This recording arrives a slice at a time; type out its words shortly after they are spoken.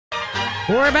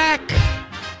We're back.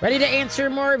 Ready to answer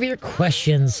more of your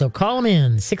questions. So call them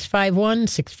in.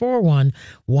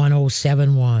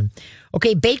 651-641-1071.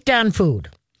 Okay, baked on food.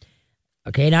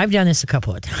 Okay, and I've done this a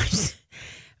couple of times.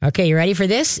 Okay, you ready for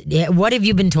this? Yeah, what have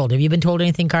you been told? Have you been told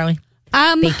anything, Carly?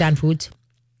 Baked on foods?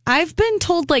 I've been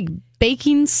told like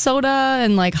baking soda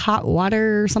and like hot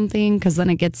water or something because then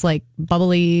it gets like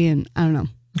bubbly and I don't know.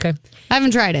 Okay. I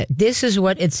haven't tried it. This is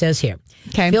what it says here.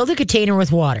 Okay. Fill the container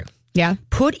with water. Yeah.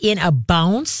 Put in a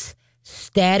bounce,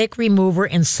 static remover,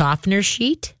 and softener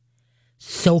sheet.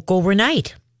 Soak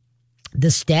overnight. The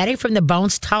static from the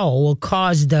bounce towel will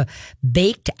cause the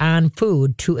baked on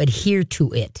food to adhere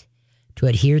to it, to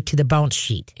adhere to the bounce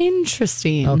sheet.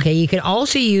 Interesting. Okay, you can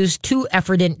also use 2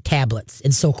 Effordent tablets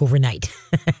and soak overnight.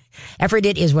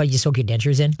 Effordent is what you soak your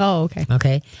dentures in. Oh, okay.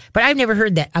 Okay, but I've never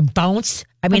heard that. A bounce?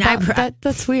 I mean,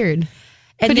 that's weird.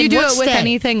 And could you do it with that?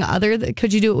 Anything other?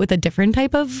 Could you do it with a different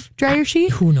type of dryer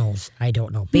sheet? Who knows? I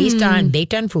don't know. Baked on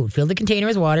food. Fill the container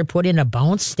with water. Put in a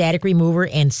bounce, static remover,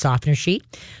 and softener sheet.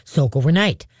 Soak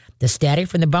overnight. The static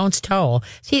from the bounce towel.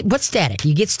 See, what's static?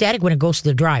 You get static when it goes to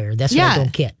the dryer. That's what I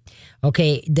don't get.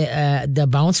 Okay, the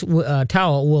bounce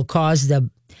towel will cause the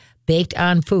baked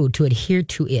on food to adhere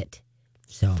to it.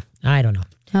 So I don't know.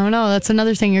 I don't know. That's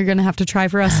another thing you're going to have to try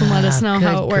for us and let us know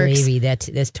how it works. Gravy.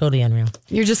 That's totally unreal.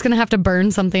 You're just going to have to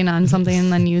burn something on something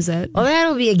and then use it. Well,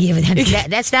 that'll be a given.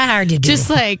 That's not hard to do.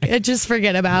 Just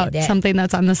forget about something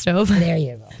that's on the stove. There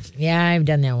you go. Yeah, I've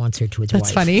done that once or two.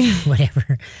 That's funny.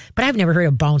 Whatever. But I've never heard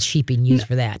of bounce sheet being used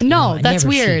for that. No, that's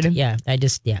weird. Sheet. Yeah, And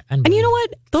you know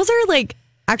what? Those are like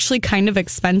actually kind of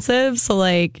expensive. So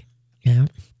like, yeah.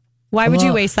 Why would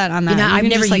you waste that on that? I've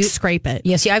never just scrape it.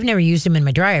 Yeah, see, I've never used them in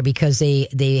my dryer because they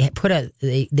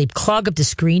clog up the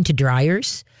screen to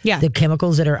dryers. Yeah, the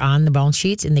chemicals that are on the bounce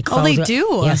sheets and they clog. Oh, they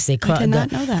do. Yes, they clog. I did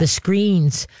not know that. The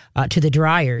screens to the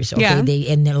dryers. Okay, yeah,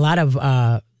 and a lot of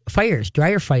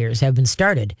dryer fires have been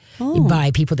started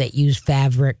by people that use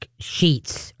fabric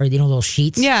sheets or little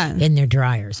sheets in their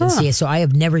dryers. And so I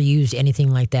have never used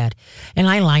anything like that. And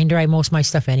I line dry most of my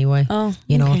stuff anyway. Oh,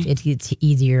 it's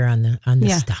easier on the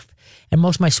stuff. And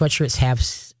most of my sweatshirts have,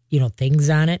 things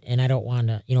on it, and I don't want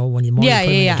to, when you put them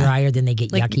in the dryer, then they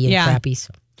get yucky and crappy.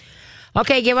 So.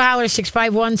 Okay, give a holler,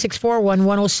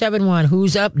 651-641-1071.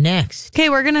 Who's up next? Okay,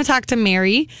 we're going to talk to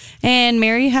Mary, and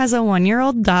Mary has a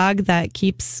 1-year-old dog that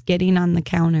keeps getting on the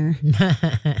counter.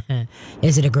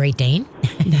 Is it a Great Dane?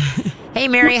 Hey,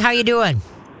 Mary, how you doing?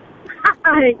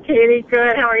 Hi, Katie.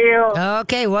 Good. How are you?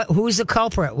 Okay, who's the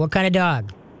culprit? What kind of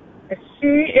dog? She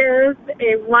is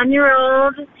a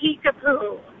 1-year-old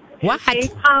peekapoo. What? I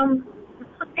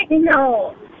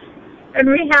know. And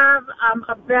we have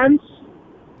a bench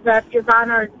that is on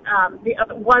our the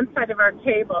other one side of our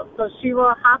table. So she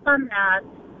will hop on that.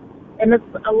 And it's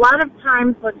a lot of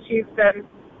times when she's been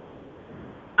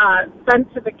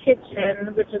sent to the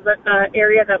kitchen, which is an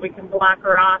area that we can block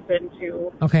her off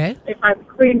into. Okay. If I'm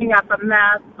cleaning up a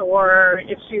mess or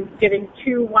if she's getting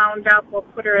too wound up, we'll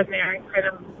put her in there and kind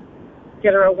of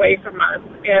get her away from us.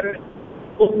 And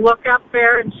we'll look up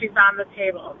there and she's on the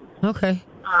table. Okay.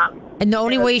 And the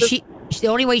only way she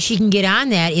can get on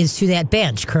that is through that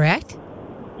bench, correct?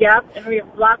 Yep. And we've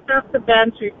blocked off the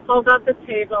bench. We've pulled out the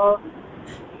table.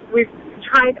 We've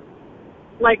tried,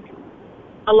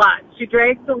 a lot. She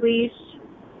drags the leash.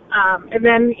 And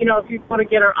then, if you want to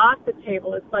get her off the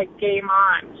table, it's like game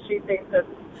on. She thinks it's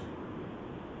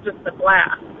just a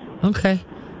blast. Okay.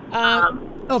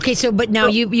 Okay, but now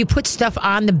you put stuff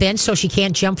on the bench so she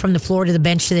can't jump from the floor to the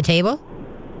bench to the table?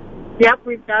 Yep,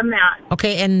 we've done that.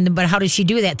 Okay, but how does she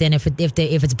do that then if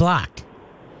it's blocked?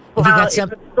 If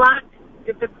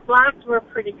it's blocked, we're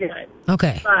pretty good.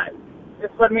 Okay. But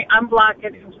it's when we unblock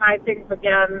it and try things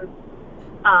again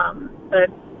that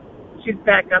she's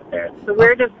back up there. The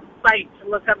weirdest sight to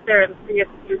look up there and see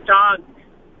your dog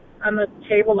on the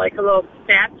table like a little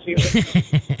statue.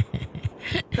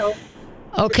 So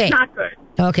okay. It's not good.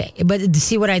 Okay, but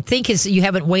see what I think is you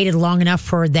haven't waited long enough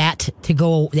for that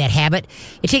habit.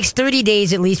 It takes 30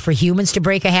 days at least for humans to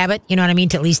break a habit. You know what I mean?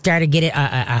 To at least start to get it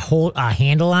a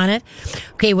handle on it.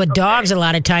 Okay, with dogs, a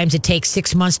lot of times it takes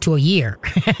 6 months to a year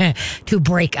to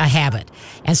break a habit,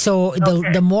 and so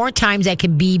the more times that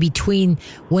can be between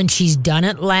when she's done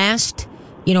it last,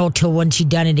 to when she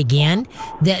done it again,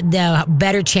 the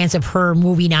better chance of her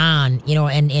moving on,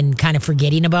 and kind of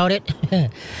forgetting about it.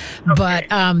 But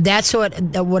that's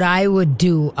what I would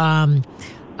do.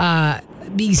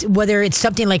 whether it's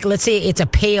something like, let's say it's a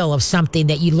pail of something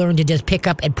that you learn to just pick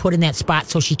up and put in that spot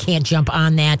so she can't jump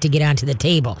on that to get onto the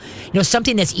table.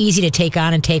 Something that's easy to take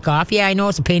on and take off. Yeah, I know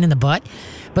it's a pain in the butt.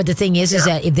 But the thing is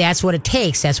that if that's what it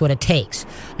takes, that's what it takes.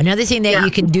 Another thing that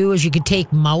you can do is you could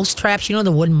take mouse traps, the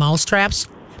wooden mouse traps.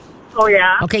 Oh,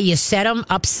 yeah. Okay, you set them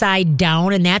upside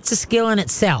down, and that's a skill in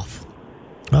itself.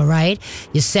 All right?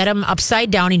 You set them upside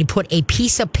down, and you put a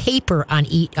piece of paper on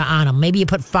them. Maybe you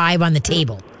put 5 on the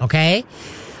table, okay?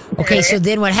 Okay, so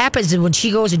then what happens is when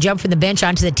she goes to jump from the bench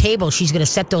onto the table, she's going to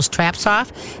set those traps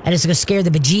off, and it's going to scare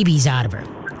the bejeebies out of her,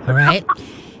 all right?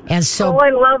 And so,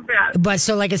 I love that. But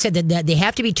so, like I said, that they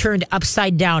have to be turned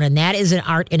upside down, and that is an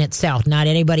art in itself. Not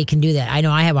anybody can do that. I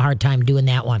know I have a hard time doing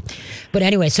that one. But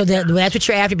anyway, so that's what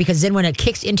you're after, because then when it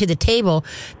kicks into the table,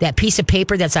 that piece of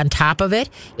paper that's on top of it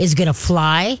is going to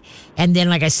fly. And then,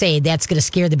 like I say, that's going to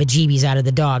scare the bejeebies out of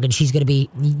the dog, and she's going to be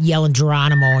yelling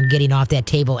Geronimo and getting off that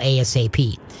table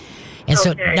ASAP. And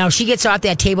so now she gets off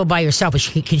that table by herself.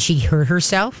 Can she hurt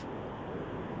herself?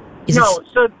 So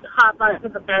hop onto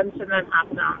the bench and then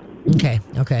hop down.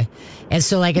 Okay. And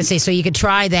so, like I say, so you could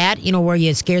try that, where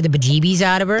you scare the bejeebies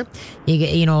out of her.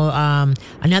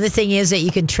 Another thing is that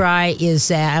you can try is,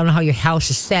 I don't know how your house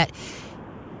is set.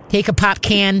 Take a pop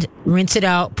can, rinse it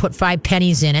out, put 5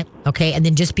 pennies in it, okay, and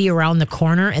then just be around the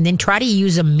corner, and then try to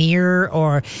use a mirror,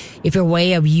 or if your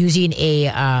way of using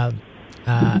a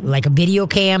like a video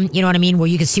cam, you know what I mean, where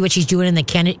you can see what she's doing in the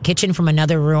kitchen from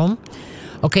another room.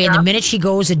 Okay, and the minute she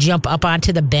goes to jump up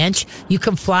onto the bench, you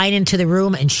come flying into the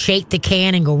room and shake the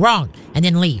can and go wrong, and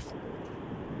then leave.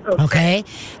 Okay,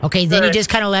 then you just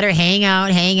kind of let her hang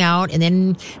out, and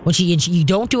then when you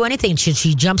don't do anything,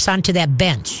 she jumps onto that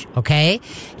bench, okay?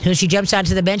 So she jumps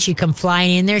onto the bench, you come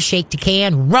flying in there, shake the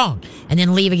can, wrong, and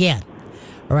then leave again.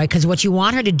 All right, because what you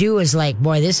want her to do is like,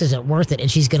 boy, this isn't worth it,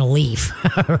 and she's going to leave.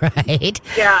 Right?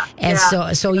 Yeah. And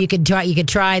so you could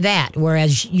try that,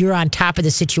 whereas you're on top of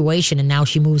the situation, and now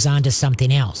she moves on to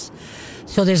something else.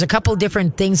 So there's a couple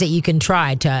different things that you can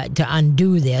try to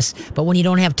undo this, but when you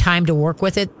don't have time to work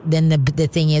with it, then the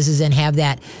thing is then have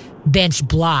that bench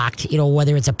blocked,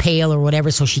 whether it's a pail or whatever,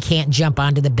 so she can't jump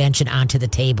onto the bench and onto the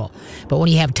table. But when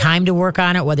you have time to work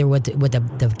on it, whether with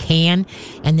the can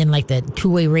and then like the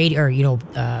two-way radio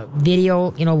or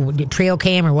video, trail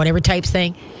cam or whatever type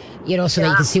thing, so that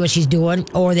you can see what she's doing,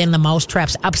 or then the mouse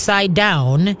traps upside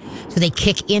down so they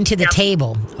kick into the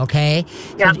table. Okay.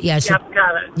 Yep.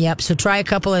 Got it. Yep. So try a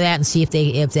couple of that and see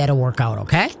if that'll work out.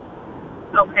 Okay.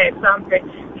 Okay, sounds good.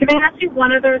 Can I ask you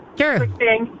one other quick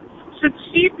thing? Should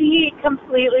she be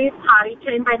completely potty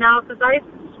trained by now? Because I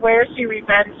swear she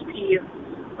revenge pees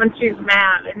when she's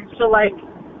mad, and she'll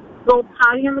go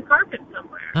potty on the carpet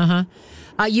somewhere.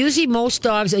 Usually most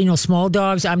dogs, small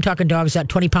dogs, I'm talking dogs at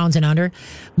 20 pounds and under,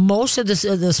 most of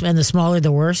the and the smaller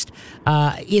the worst,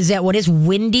 is that when it's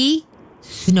windy,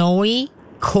 snowy,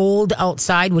 cold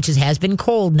outside, which has been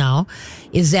cold now,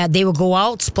 is that they will go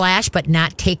out, splash, but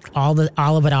not take all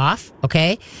of it off,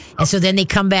 okay? And so then they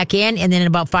come back in, and then in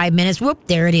about 5 minutes, whoop,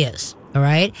 there it is. All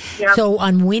right. Yep. So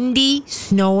on windy,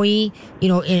 snowy,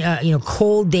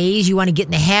 cold days, you want to get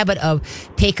in the habit of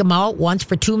take them out once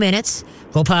for 2 minutes.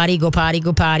 Go potty, go potty,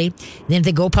 go potty. And then if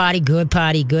they go potty, good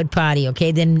potty, good potty.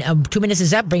 Okay. Then 2 minutes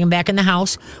is up. Bring them back in the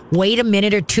house. Wait a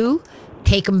minute or two.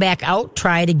 Take them back out.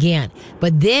 Try it again.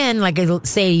 But then, like I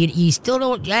say, you still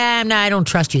don't. I don't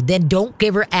trust you. Then don't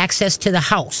give her access to the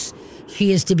house.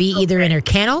 She is to be either in her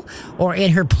kennel or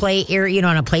in her play area,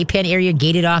 on a playpen area,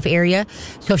 gated off area.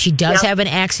 So if she does have an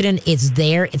accident, it's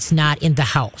there. It's not in the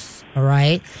house. All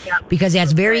right? Yep. Because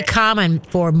that's very common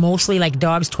for mostly like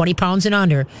dogs 20 pounds and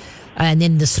under. And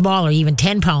then the smaller, even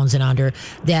 10 pounds and under,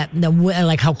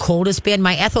 like how cold it's been.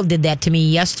 My Ethel did that to me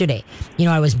yesterday.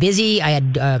 I was busy. I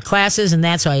had classes and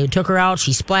that, so I took her out.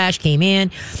 She splashed, came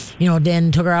in.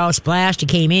 Then took her out, splashed, she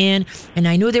came in. And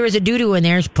I knew there was a doo-doo in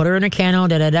there. Put her in her kennel,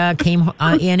 came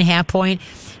in half point.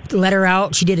 Let her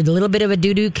out. She did a little bit of a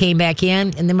doo-doo, came back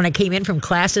in, and then when I came in from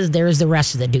classes, there's the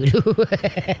rest of the doo-doo.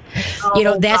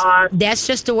 That's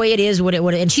just the way it is.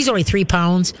 And she's only 3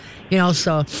 pounds,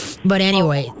 so. But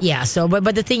anyway, So,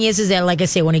 but the thing is that, like I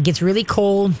say, when it gets really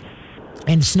cold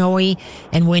and snowy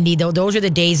and windy, those are the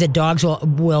days that dogs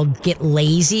will get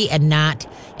lazy and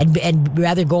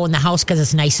rather go in the house because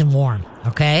it's nice and warm.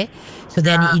 Okay. So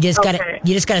then you just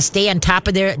gotta stay on top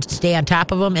of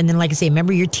them, and then, like I say,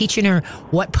 remember you're teaching her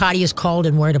what potty is called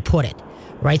and where to put it.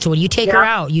 right? So when you take her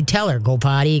out, you tell her, go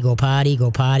potty, go potty,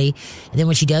 go potty. And then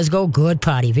when she does go, good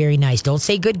potty, very nice. Don't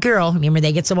say good girl. Remember,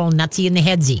 they get some all nutsy in the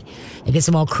headsy. They get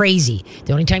some all crazy.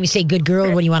 The only time you say good girl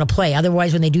is when you want to play.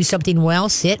 Otherwise, when they do something well,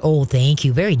 sit, oh, thank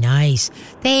you, very nice.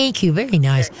 Thank you, very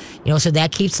nice. So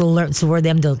that keeps so for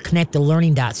them to connect the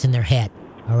learning dots in their head.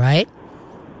 All right?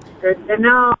 Good to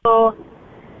know.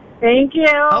 Thank you.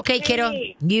 Okay, kiddo.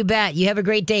 You bet. You have a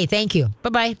great day. Thank you.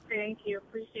 Bye-bye. Thank you.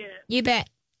 Appreciate it. You bet.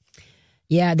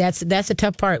 Yeah, that's a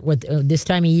tough part with this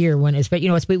time of year when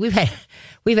we've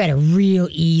had a real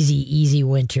easy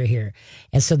winter here,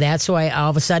 and so that's why all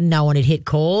of a sudden now when it hit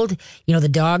cold, the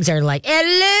dogs are like,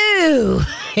 "Hello,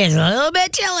 it's a little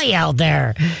bit chilly out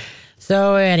there."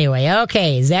 So anyway,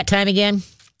 okay, is that time again?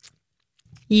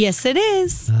 Yes, it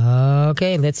is.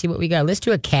 Okay, let's see what we got. Let's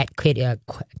do a cat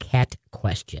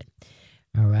question.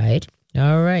 All right.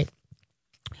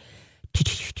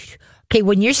 Okay,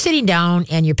 when you're sitting down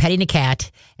and you're petting a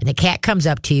cat and the cat comes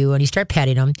up to you and you start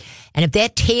petting them, and if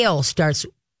that tail starts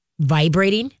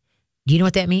vibrating, do you know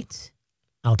what that means?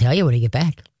 I'll tell you when we get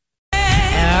back. All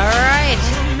right.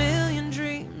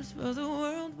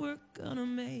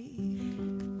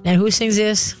 And who sings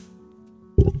this?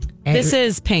 This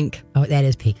is Pink. Oh, that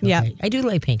is Pink. Okay. Yeah. I do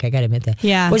like Pink. I got to admit that.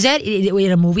 Yeah. Was that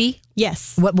in a movie?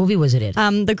 Yes. What movie was it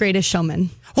in? The Greatest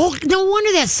Showman. Oh, no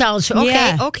wonder that sounds... Okay,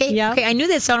 Yeah. okay. Yeah. I knew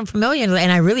that sounded familiar,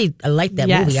 and I really liked that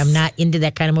movie. I'm not into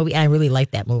that kind of movie, and I really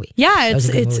liked that movie. Yeah, That was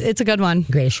a good movie. it's a good one.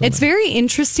 Greatest Showman. It's very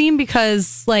interesting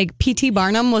because P.T.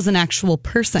 Barnum was an actual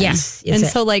person. Yes, and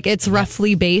so it's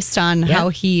roughly based on how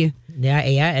he... Yeah,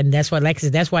 and that's what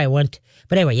that's why I went...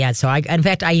 But anyway, yeah, so in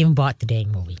fact, I even bought the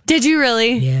dang movie. Did you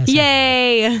really? Yes.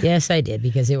 Yay! Yes, I did,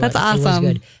 because That's it was awesome.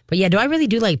 good. But yeah, I really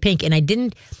do like Pink, and I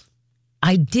didn't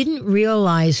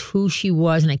realize who she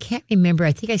was, and I can't remember.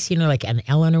 I think I seen her on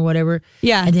Ellen or whatever.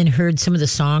 Yeah. And then heard some of the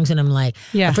songs, and I'm like,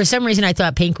 Yeah. For some reason, I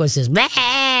thought Pink was this,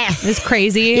 It's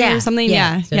crazy or something.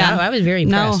 Yeah. So I was very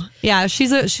impressed. No. Yeah,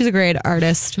 she's a great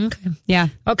artist. Okay. Yeah.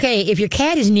 Okay, if your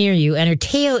cat is near you and her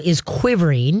tail is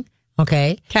quivering,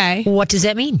 okay, what does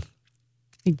that mean?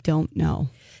 I don't know.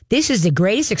 This is the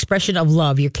greatest expression of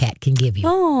love your cat can give you.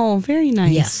 Oh, very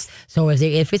nice. Yes. So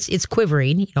if it's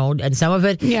quivering, and some of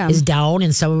it Yeah. is down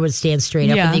and some of it stands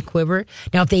straight up Yeah. and they quiver.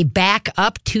 Now, if they back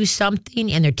up to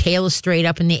something and their tail is straight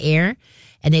up in the air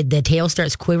and the tail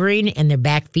starts quivering and their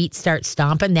back feet start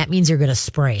stomping, that means they're going to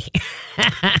spray.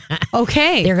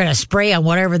 Okay. They're going to spray on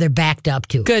whatever they're backed up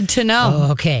to. Good to know.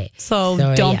 Oh, okay.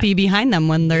 So don't be behind them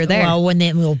when they're there. Well, when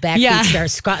the little back Yeah. feet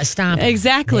start stomping.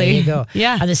 Exactly. There you go.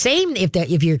 Yeah. And the same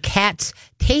if your cat's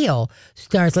tail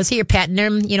starts, let's say you're petting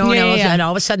them, and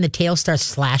all of a sudden the tail starts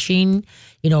slashing,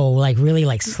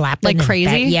 really slapping. Like and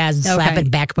crazy? Slapping Okay.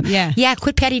 back. Yeah. Yeah,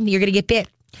 quit petting. You're going to get bit.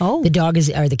 Oh.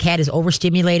 The cat is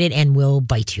overstimulated and will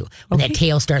bite you when that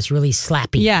tail starts really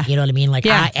slapping. Yeah. You know what I mean?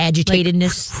 Yeah.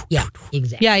 Agitatedness. Yeah,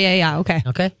 exactly. Yeah. Okay.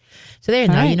 Okay. So there,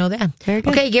 now right. you know that. Very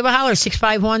good. Okay, give a holler,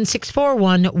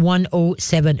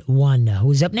 651-641-1071.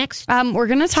 Who's up next? We're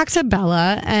going to talk to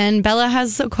Bella, and Bella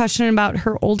has a question about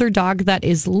her older dog that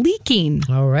is leaking.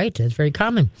 All right, that's very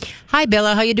common. Hi,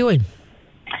 Bella, how you doing?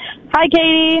 Hi,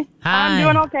 Katie. Hi. I'm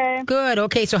doing okay. Good.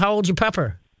 Okay, so how old's your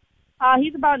pupper?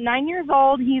 He's about 9 years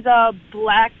old. He's a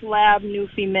black lab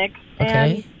Newfie mix.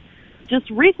 Okay. And just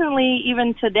recently,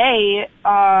 even today,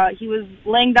 he was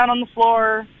laying down on the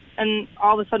floor, and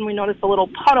all of a sudden we noticed a little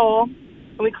puddle,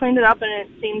 and we cleaned it up, and it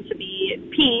seemed to be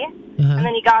pee. Uh-huh. And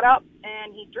then he got up,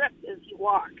 and he dripped as he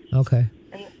walked. Okay.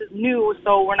 And this is new,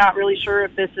 so we're not really sure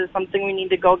if this is something we need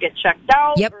to go get checked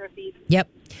out. Yep. Or if he's... Yep.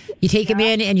 You take him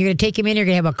in, and you're going to take him in. You're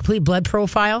going to have a complete blood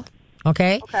profile,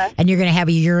 okay? Okay. And you're going to have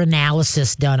a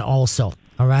urinalysis done also,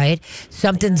 all right?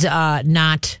 Something's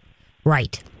not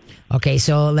right. Okay,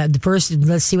 so first,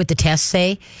 let's see what the tests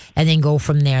say, and then go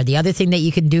from there. The other thing that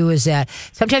you can do is that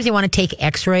sometimes you want to take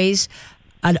x-rays.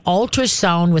 An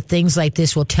ultrasound with things like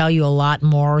this will tell you a lot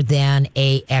more than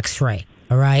a x-ray.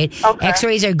 All right. Okay.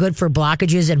 X-rays are good for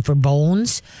blockages and for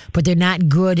bones, but they're not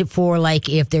good for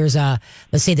if there's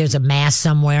let's say there's a mass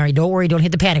somewhere. Don't worry, don't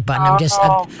hit the panic button.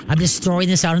 I'm just throwing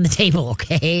this out on the table,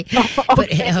 okay?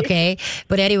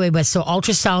 But anyway, so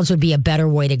ultrasounds would be a better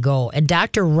way to go. And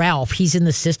Dr. Ralph, he's in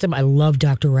the system. I love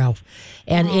Dr. Ralph.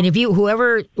 And if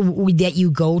whoever that you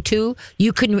go to,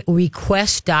 you can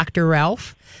request Dr.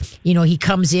 Ralph. He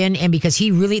comes in, and because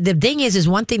the thing is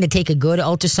one thing to take a good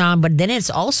ultrasound, but then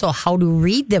it's also how to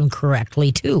read them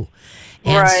correctly too.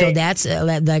 And so Right. that's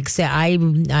like I said,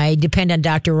 I depend on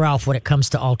Dr. Ralph when it comes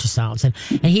to ultrasounds,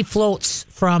 and he floats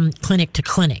from clinic to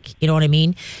clinic. You know what I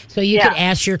mean? So you Yeah. could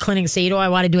ask your clinic, say, I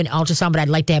want to do an ultrasound, but I'd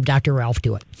like to have Dr. Ralph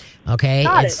do it. Okay.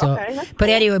 Got And it. so, Okay, that's but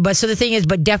cool. anyway, but so the thing is,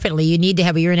 but definitely you need to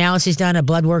have a urinalysis done, a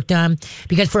blood work done,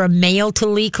 because for a male to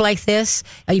leak like this,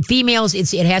 females,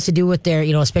 it has to do with their,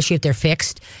 especially if they're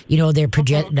fixed, their not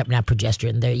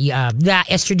progesterone, their the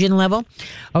estrogen level.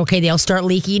 Okay, they'll start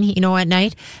leaking, at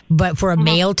night. But for a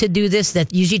male to do this,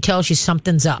 that usually tells you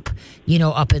something's up,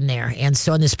 up in there, and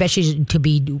so and especially to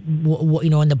be,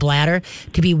 in the bladder,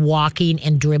 to be walking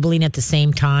and dribbling at the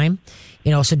same time.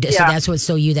 So that's what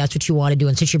you want to do.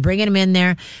 And since you're bringing him in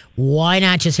there, why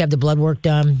not just have the blood work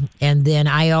done? And then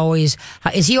is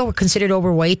he considered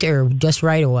overweight or just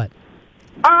right or what?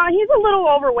 He's a little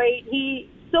overweight. He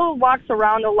still walks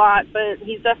around a lot, but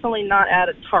he's definitely not at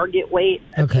a target weight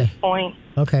at Okay. this point.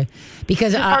 Okay.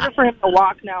 Because It's harder for him to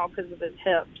walk now because of his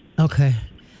hips. okay.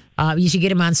 You should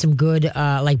get him on some good,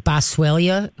 like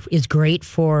Boswellia is great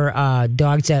for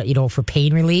dogs that, for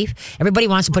pain relief. Everybody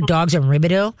wants to put dogs on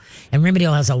Rimadyl, and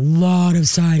Rimadyl has a lot of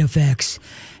side effects.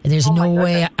 And there's no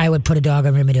way I would put a dog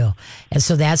on Rimadyl. And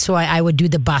so that's why I would do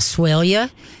the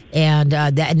Boswellia. And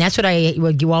that's what I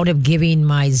wound up giving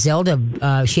my Zelda.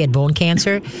 She had bone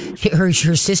cancer. Her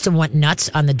system went nuts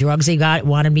on the drugs they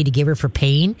wanted me to give her for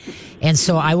pain. And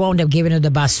so I wound up giving her the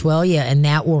Boswellia, and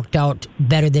that worked out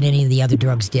better than any of the other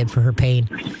drugs did for her pain.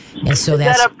 And so Is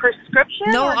that's that a prescription?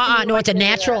 no, or can you, no. It's a do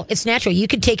natural. that? It's natural. You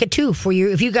could take it too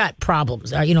if you got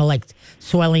problems, like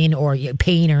swelling or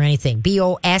pain or anything.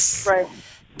 Right. Boswell.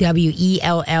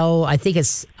 I think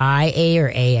it's IA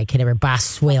or A. I can't remember.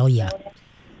 Boswellia.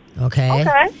 Okay.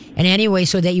 And anyway,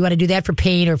 so that you want to do that for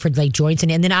pain or for like joints,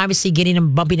 and then obviously getting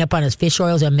him bumping up on his fish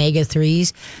oils,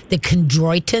 omega-3s. The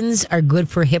chondroitins are good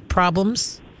for hip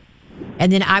problems.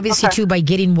 And then obviously too, by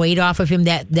getting weight off of him,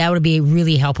 that would be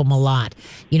really help him a lot.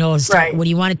 Right. When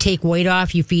you want to take weight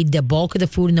off, you feed the bulk of the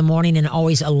food in the morning and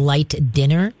always a light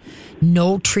dinner.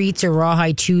 No treats or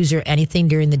rawhide chews or anything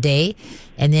during the day.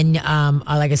 And then,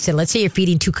 like I said, let's say you're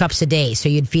feeding 2 cups a day. So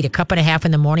you'd feed a cup and a half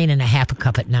in the morning and a half a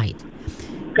cup at night.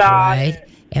 Got it.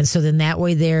 And so then that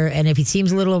way and if he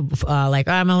seems a little like,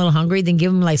 I'm a little hungry, then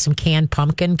give him like some canned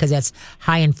pumpkin because that's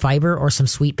high in fiber, or some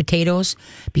sweet potatoes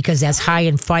because that's high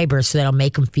in fiber, so that'll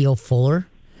make him feel fuller.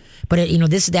 But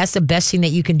that's the best thing that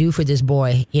you can do for this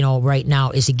boy, right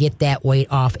now, is to get that weight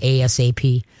off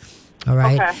ASAP. All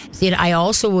right. Okay. See, and I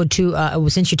also would too.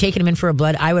 Since you're taking him in for a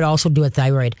blood, I would also do a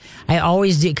thyroid. I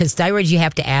always do, because thyroids you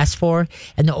have to ask for,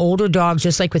 and the older dogs,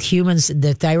 just like with humans,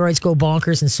 the thyroids go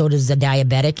bonkers, and so does the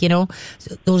diabetic.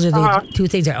 So those are the 2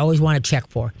 things I always want to check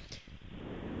for.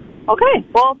 Okay.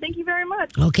 Well, thank you very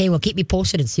much. Okay. Well, keep me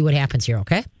posted and see what happens here.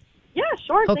 Okay. Yeah,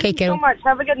 sure. Okay, Thank you Carol. so much.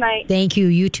 Have a good night. Thank you.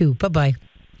 You too. Bye.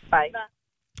 Bye.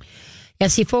 Yeah,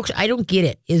 see, folks, I don't get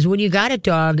it. Is when you got a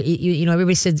dog,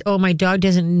 everybody says, "Oh, my dog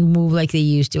doesn't move like they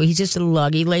used to. He's just a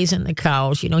lug. He lays on the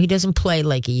couch. He doesn't play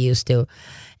like he used to."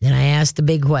 Then I asked the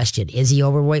big question: is he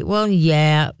overweight? Well,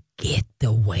 yeah. Get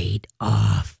the weight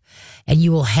off, and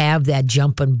you will have that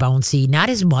jump and bouncy. Not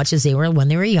as much as they were when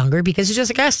they were younger, because it's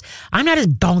just like us. I'm not as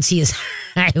bouncy as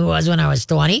I was when I was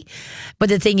 20. But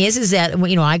the thing is that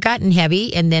I gotten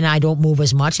heavy, and then I don't move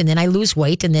as much, and then I lose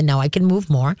weight, and then now I can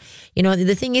move more.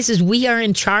 The thing is we are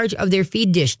in charge of their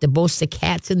feed dish, both the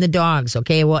cats and the dogs.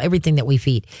 Okay, well, everything that we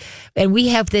feed, and we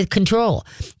have the control.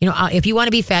 If you want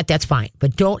to be fat, that's fine,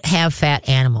 but don't have fat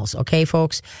animals. Okay,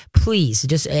 folks, please,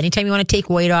 just anytime you want to take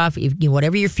weight off,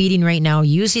 whatever you're feeding right now,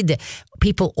 usually the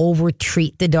people over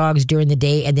treat the dogs during the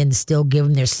day and then still give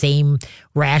them their same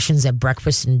rations at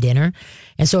breakfast and dinner.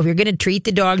 And so if you're going to treat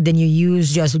the dog, then you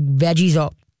use just veggies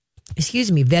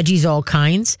all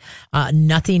kinds,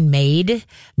 nothing made,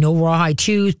 no rawhide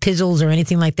chews, pizzles, or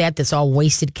anything like that. That's all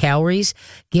wasted calories.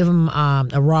 Give him a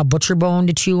raw butcher bone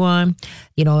to chew on,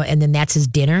 and then that's his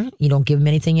dinner. You don't give him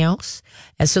anything else.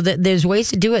 And so there's ways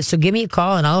to do it. So give me a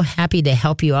call, and I'll happy to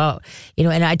help you out.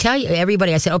 And I tell you,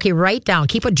 everybody, I said, okay, write down,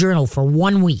 keep a journal for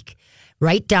 1 week.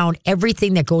 Write down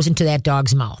everything that goes into that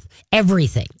dog's mouth.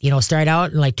 Everything. Start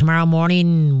out like tomorrow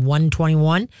morning,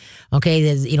 1:21. Okay,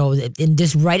 and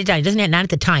just write it down. It doesn't not at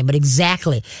the time, but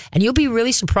exactly. And you'll be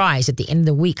really surprised at the end of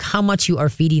the week how much you are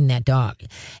feeding that dog.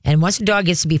 And once the dog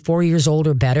gets to be 4 years old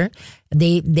or better,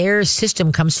 their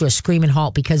system comes to a screaming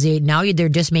halt, because they're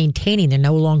just maintaining. They're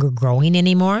no longer growing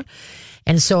anymore.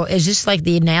 And so it's just like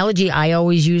the analogy I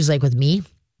always use, like with me,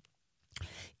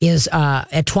 is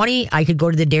at 20, I could go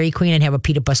to the Dairy Queen and have a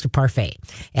peanut butter parfait.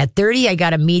 At 30, I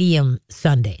got a medium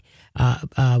sundae.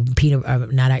 Peanut,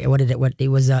 and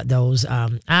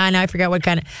I forgot what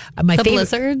kind of, my The favorite.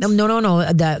 Blizzards? No.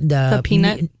 The The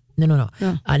peanut?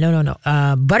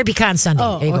 No. Butter pecan sundae.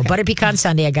 Oh, There you go. okay. Butter pecan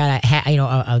sundae. I got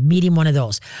a medium one of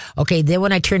those. Okay. Then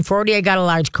when I turned 40, I got a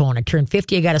large cone. I turned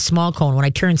 50, I got a small cone. When I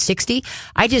turned 60,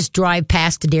 I just drive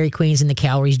past the Dairy Queens and the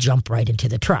calories jump right into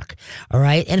the truck. All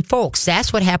right. And folks,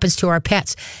 that's what happens to our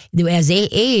pets. As they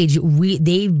age,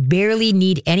 they barely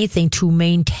need anything to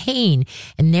maintain.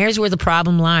 And there's where the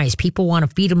problem lies. People want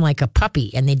to feed them like a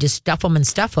puppy and they just stuff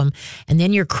them. And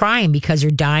then you're crying because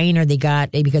they're dying or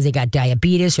because they got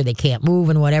diabetes or they can't move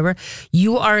and whatever.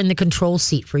 You are in the control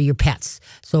seat for your pets.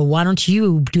 So why don't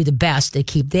you do the best to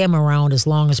keep them around as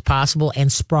long as possible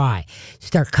and spry.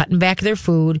 Start cutting back their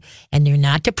food and they're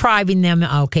not depriving them.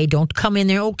 Okay, don't come in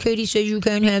there. Oh, Katie says you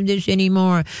can't have this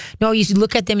anymore. No, you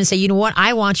look at them and say, you know what?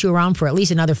 I want you around for at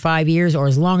least another 5 years or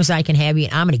as long as I can have you.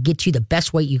 And I'm going to get you the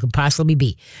best weight you can possibly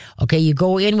be. Okay, you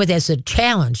go in with as a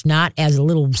challenge, not as a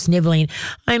little sniveling,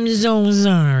 I'm so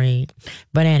sorry.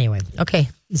 But anyway, okay,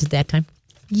 is it that time?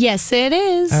 Yes, it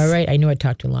is. All right, I knew I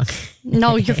talked too long.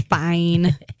 No, you're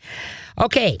fine.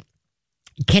 Okay.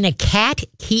 Can a cat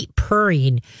keep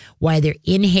purring while they're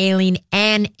inhaling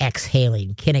and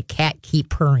exhaling? Can a cat keep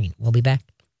purring? We'll be back.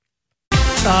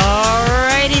 All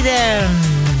righty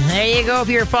then. There you go. If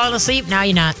you're falling asleep, now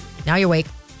you're not. Now you're awake.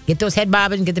 Get those head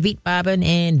bobbing, get the feet bobbing,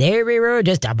 and there we were,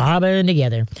 just a bobbing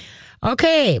together.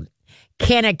 Okay.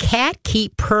 Can a cat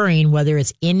keep purring whether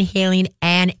it's inhaling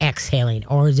and exhaling,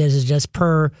 or does it just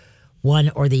purr one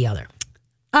or the other?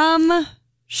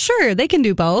 Sure, they can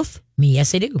do both.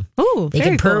 Yes, they do. Oh, They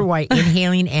can purr while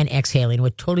inhaling and exhaling,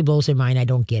 which totally blows their mind. I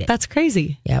don't get it. That's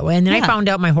crazy. Yeah, well, and then I found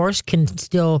out my horse can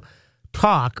still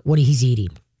talk when he's eating.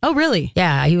 Oh, really?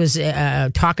 Yeah, he was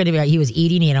talking about, he was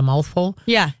eating, he had a mouthful.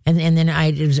 Yeah. And then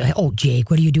it was like, oh,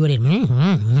 Jake, what are you doing?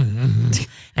 And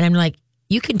I'm like,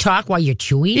 you can talk while you're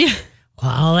chewing? Yeah.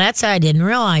 Well, I didn't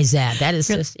realize that. That is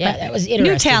just, that was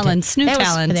interesting. New talents.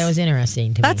 That was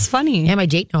interesting to me. That's funny. Yeah, my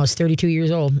Jake now is 32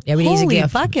 years old. Every day's a Holy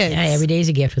gift. buckets. Yeah, every day's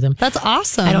a gift with him. That's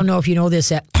awesome. I don't know if you know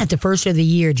this. At the first of the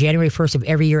year, January 1st of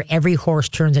every year, every horse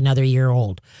turns another year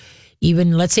old.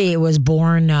 Even, let's say it was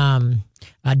born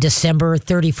December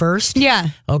 31st. Yeah.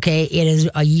 Okay, it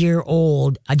is a year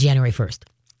old January 1st.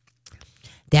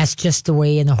 That's just the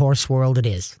way in the horse world it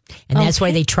is. And that's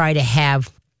why they try to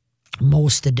have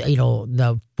most of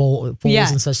the foals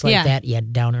and such like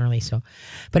that down early. So,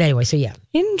 but anyway, so yeah.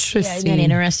 Interesting. Yeah, isn't that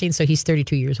interesting? So he's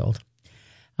 32 years old.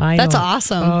 That's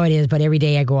awesome. Oh, it is. But every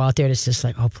day I go out there, it's just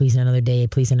like, oh, please another day,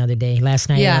 please another day. Last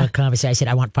night I had a conversation. I said,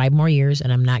 I want 5 more years,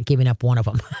 and I'm not giving up one of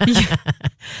them.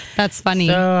 That's funny.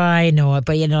 So I know it,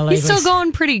 but like, he's still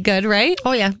going pretty good, right?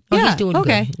 Oh yeah, he's doing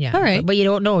okay. good. Yeah, all right. But you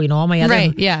don't know, all my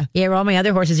other all my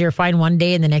other horses, they were fine one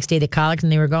day, and the next day the colics,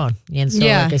 and they were gone. And so,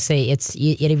 like I say,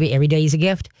 every day is a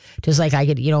gift. Just like I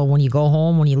could, when you go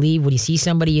home, when you leave, when you see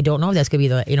somebody, you don't know that's gonna be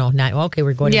the, not okay.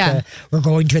 We're going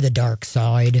to the dark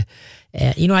side.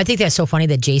 I think that's so funny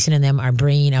that Jason and them are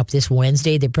bringing up this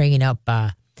Wednesday. They're bringing up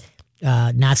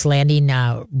Knots Landing.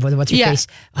 What's her face?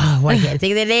 Oh, I can't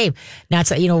think of their name.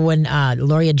 Knots. When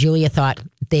Lori and Julia thought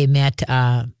they met.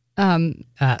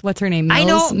 What's her name? Mills? I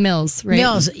know Mills. Right?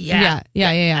 Mills. Yeah.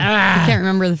 I can't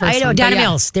remember the first. I know one, Donna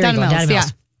Mills. There you go. Donna Mills. Yeah.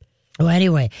 Well,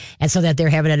 anyway, and so that they're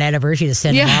having an anniversary to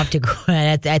send them off to go.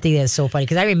 I think that's so funny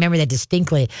because I remember that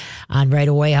distinctly on right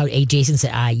away how Jason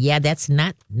said, that's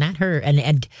not her.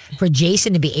 And for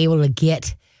Jason to be able to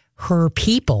get her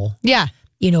people,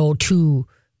 to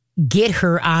get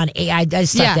her on. I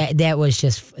just thought that was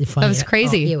just funny. That was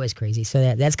crazy. Oh, it was crazy.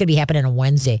 So that's going to be happening on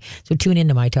Wednesday. So tune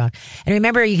into My Talk. And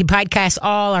remember, you can podcast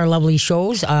all our lovely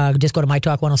shows. Just go to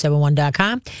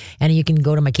mytalk1071.com and you can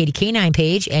go to my Katie K9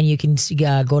 page and you can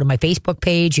go to my Facebook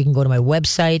page. You can go to my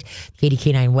website, Katie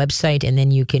K9 website, and then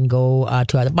you can go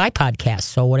to my podcast.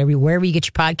 So wherever you get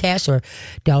your podcasts or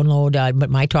download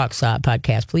My Talk's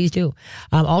podcast, please do.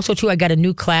 Also, too, I got a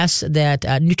new class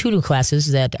two new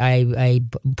classes that I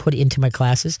put into my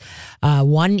classes.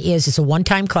 One is it's a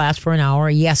one-time class for an hour.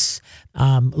 Yes,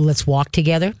 let's walk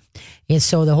together. And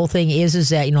so the whole thing is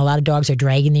that a lot of dogs are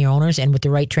dragging their owners, and with the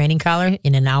right training collar,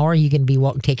 in an hour you can be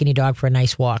taking your dog for a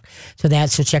nice walk. So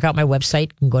check out my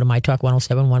website. You can go to My Talk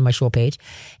 1071, my show page,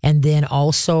 and then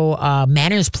also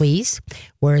Manners Please,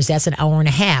 whereas that's an hour and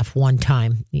a half one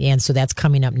time, and so that's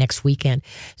coming up next weekend.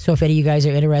 So if any of you guys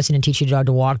are interested in teaching your dog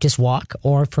to walk, just walk,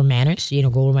 or for manners,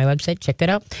 go to my website, check that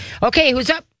out. Okay, who's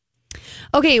up?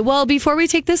 Okay, well, before we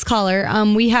take this caller,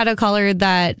 we had a caller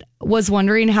that was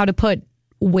wondering how to put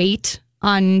weight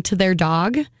onto their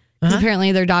dog 'Cause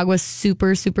apparently their dog was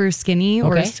super, super skinny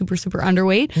or Okay. super, super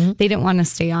underweight. They didn't want to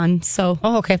stay on. So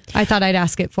Oh, okay. I thought I'd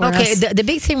ask it for Okay, us. the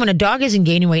big thing when a dog isn't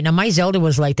gaining weight, now my Zelda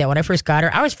was like that when I first got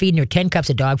her. I was feeding her 10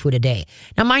 cups of dog food a day.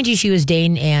 Now, mind you, she was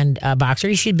Dane and Boxer.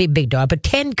 You should be a big dog, but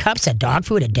 10 cups of dog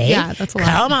food a day? Yeah, that's a lot.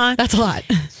 Come on. That's a lot.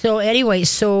 So anyway,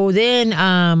 so then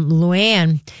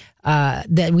Luann,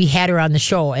 that we had her on the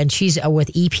show, and she's with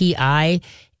EPI,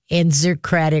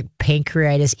 enzacratic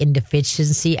pancreatitis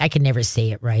insufficiency. I can never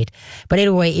say it right, but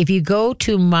anyway, if you go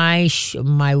to my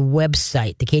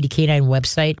website, the KDK9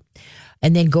 website,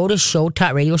 and then go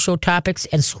to radio show topics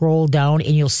and scroll down,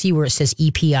 and you'll see where it says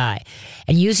EPI.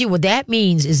 And usually what that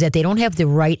means is that they don't have the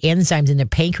right enzymes in their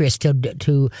pancreas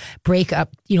to break up,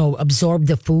 absorb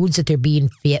the foods that they're being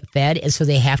fed. And so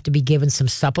they have to be given some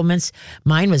supplements.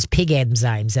 Mine was pig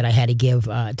enzymes that I had to give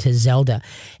to Zelda.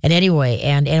 And anyway,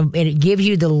 and it gives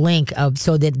you the link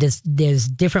so that there's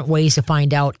different ways to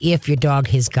find out if your dog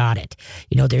has got it.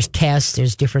 There's tests,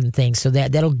 there's different things. So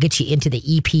that'll get you into the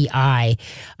EPI,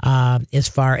 as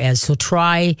far as, so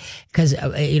try, because,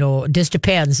 it just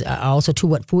depends also to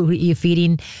what food you're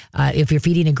feeding. If you're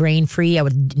feeding a grain free, I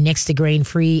would nix the grain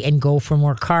free and go for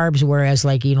more carbs. Whereas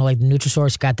like the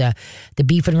Nutrisource got the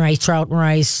beef and rice, trout and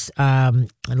rice, lamb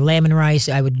and rice,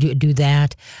 I would do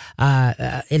that.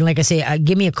 And like I say,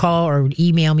 give me a call or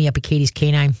email me up at Katie's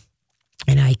Canine,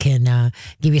 and I can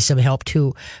give you some help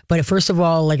too. But first of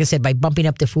all, like I said, by bumping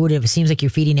up the food, if it seems like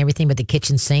you're feeding everything but the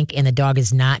kitchen sink and the dog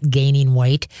is not gaining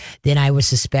weight, then I would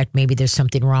suspect maybe there's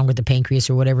something wrong with the pancreas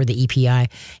or whatever, the EPI,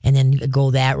 and then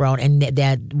go that route. And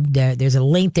there's a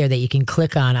link there that you can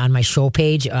click on my show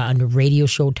page under radio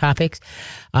show topics.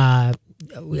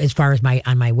 As far as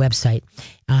on my website,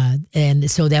 and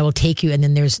so that will take you, and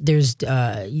then there's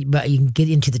but you can get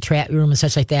into the chat room and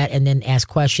such like that, and then ask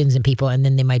questions and people, and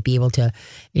then they might be able to,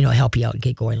 help you out and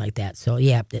get going like that. So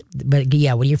yeah, but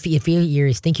yeah, when you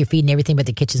think you're feeding everything but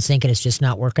the kitchen sink and it's just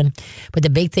not working. But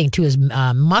the big thing too is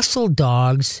muscle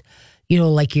dogs.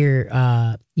 Like your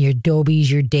Dobies,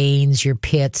 your Danes, your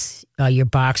Pits, your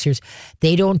Boxers,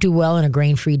 they don't do well in a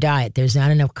grain-free diet. There's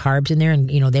not enough carbs in there, and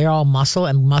they're all muscle,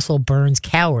 and muscle burns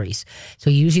calories. So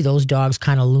usually those dogs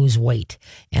kind of lose weight,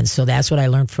 and so that's what I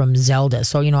learned from Zelda.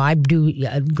 So I do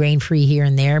grain-free here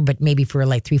and there, but maybe for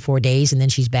like 3-4 days, and then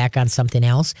she's back on something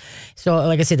else. So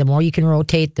like I said, the more you can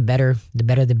rotate, the better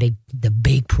the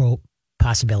big pro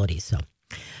possibilities. So.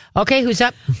 Okay, who's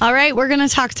up? All right, we're going to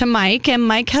talk to Mike, and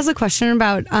Mike has a question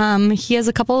about he has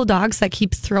a couple of dogs that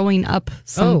keep throwing up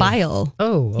some bile.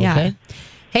 Oh, okay. Yeah.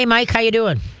 Hey, Mike, how you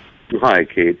doing? Hi,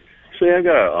 Kate. So I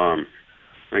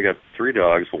got 3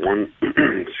 dogs. One,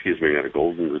 excuse me, I got a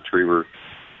golden retriever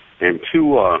and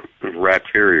 2 rat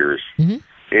terriers. Mm-hmm.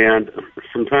 And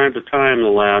from time to time, the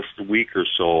last week or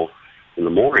so, in the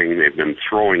morning, they've been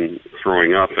throwing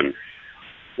up, and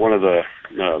one of the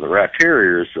rat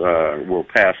terriers will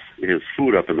pass his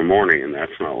food up in the morning, and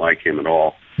that's not like him at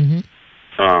all. Mm-hmm.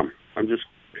 I'm just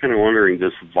kind of wondering,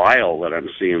 this vial that I'm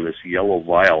seeing, this yellow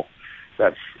vial,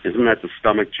 isn't that the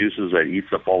stomach juices that eats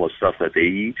up all the stuff that they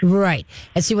eat? Right.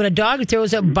 And see, when a dog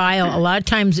throws up bile, a lot of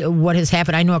times what has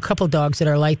happened, I know a couple dogs that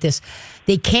are like this,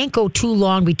 they can't go too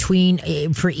long between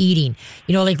for eating.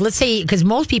 Like let's say, because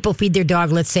most people feed their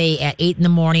dog, let's say at 8 in the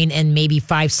morning and maybe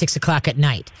 5, 6 o'clock at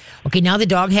night. Okay, now the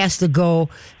dog has to go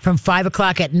from 5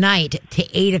 o'clock at night to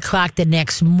 8 o'clock the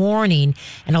next morning.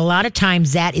 And a lot of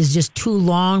times that is just too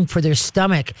long for their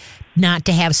stomach not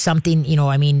to have something,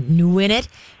 new in it.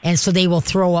 And so they will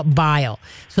throw up bile.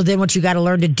 So then what you got to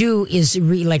learn to do is,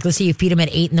 like, let's say you feed them at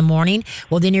 8 in the morning.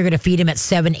 Well, then you're going to feed them at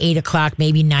 7, 8 o'clock,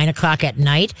 maybe 9 o'clock at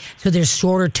night. So there's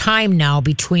shorter time now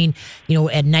between,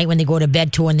 at night when they go to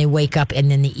bed to when they wake up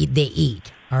and then they eat.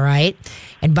 All right.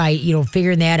 And by,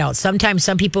 figuring that out, sometimes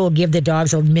some people will give the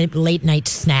dogs a late night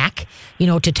snack,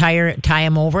 to tie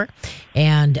them over.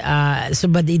 And,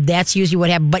 but that's usually what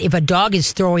happens. But if a dog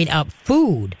is throwing up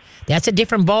food, that's a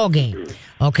different ball game.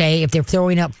 Okay. If they're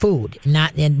throwing up food,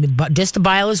 but just the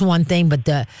bile is one thing, but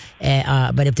but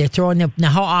if they're throwing up,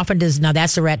 now how often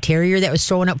that's the rat terrier that was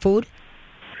throwing up food?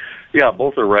 Yeah,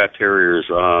 both are rat terriers.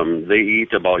 They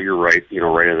eat about, you're right,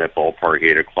 right in that ballpark,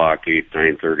 8 o'clock,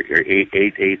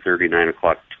 8:30, 9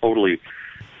 o'clock, totally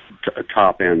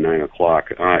top end 9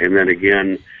 o'clock. And then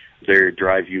again, they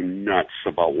drive you nuts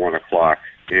about 1 o'clock.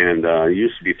 And it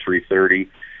used to be 3:30.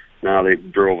 Now they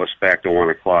drove us back to 1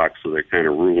 o'clock, so they're kind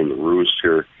of ruling the roost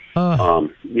here.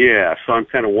 Yeah, so I'm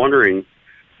kind of wondering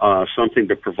something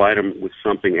to provide them with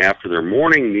something after their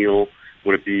morning meal.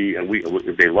 Would it be,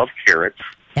 they love carrots.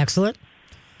 Excellent.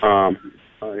 It's kind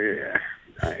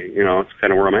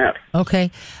of where I'm at.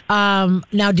 Okay.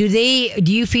 Now, do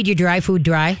you feed your dry food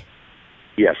dry?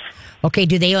 Yes. Okay.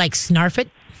 Do they like snarf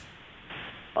it?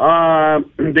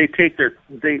 They take their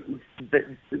the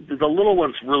little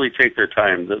ones really take their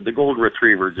time. The golden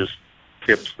retriever just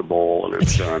tips the bowl and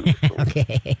it's done. So,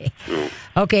 Okay.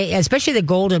 Okay, especially the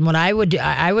golden. What I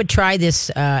would try this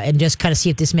and just kind of see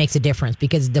if this makes a difference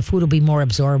because the food will be more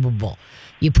absorbable.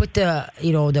 You put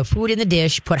the food in the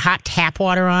dish, put hot tap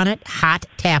water on it,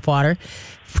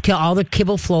 till all the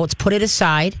kibble floats. Put it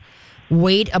aside.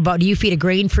 Wait about. Do you feed a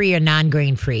grain free or non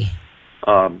grain free?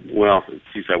 Well,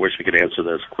 geez, I wish I could answer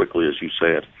that as quickly as you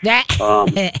say it.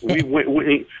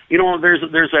 We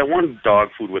there's that one dog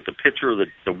food with the picture of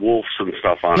the wolves and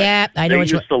stuff on it. Yeah, I know. They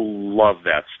used to love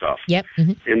that stuff. Yep.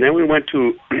 Mm-hmm. And then we went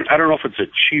to, I don't know if it's a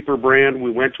cheaper brand.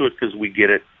 We went to it because we get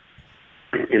it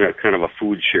in a kind of a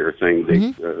food share thing.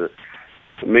 The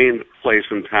main place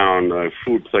in town,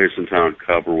 food place in town,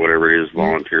 Cub or whatever it is,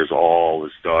 volunteers all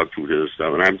this dog food and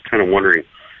stuff. And I'm kind of wondering,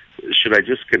 should I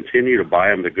just continue to buy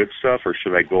them the good stuff, or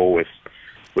should I go with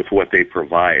what they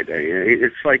provide?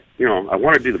 It's like, I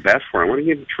want to do the best for them. I want to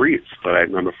give them treats, but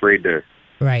I'm afraid to.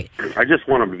 Right. I just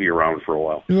want them to be around for a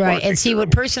while. Right. And see, what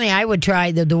personally I would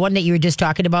try, the one that you were just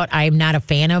talking about, I'm not a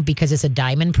fan of because it's a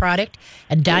Diamond product.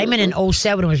 And Diamond in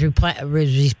 2007 was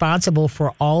responsible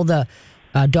for all the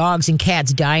dogs and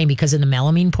cats dying because of the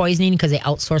melamine poisoning because they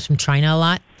outsource from China a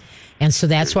lot. And so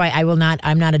that's why I will not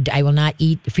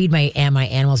feed my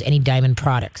animals any Diamond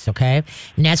products, okay?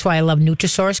 And that's why I love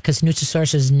Nutrisource, because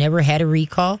Nutrisource has never had a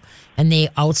recall, and they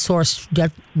outsource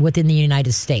within the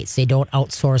United States. They don't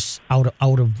outsource out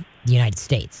of the United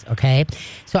States, okay?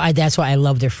 So that's why I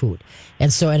love their food.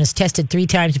 And it's tested 3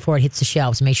 times before it hits the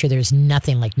shelves to make sure there's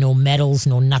nothing, like no metals,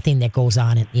 no nothing that goes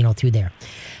on it, through there.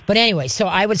 But anyway, so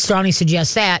I would strongly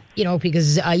suggest that,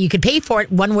 because you could pay for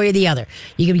it one way or the other.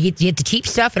 You can get the cheap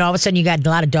stuff, and all of a sudden you got a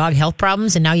lot of dog health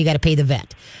problems, and now you got to pay the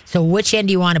vet. So which end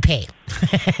do you want to pay?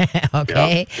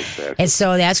 Okay, yeah, exactly. And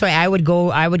so that's why I would go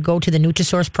to the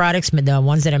Nutrisource products, the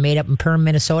ones that are made up in Perham,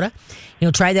 Minnesota.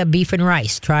 Try the beef and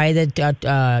rice, try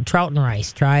the trout and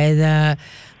rice, try the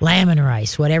lamb and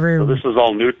rice, whatever. So this is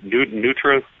all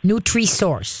Nutrisource.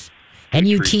 Nutrisource.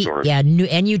 Nutrisource.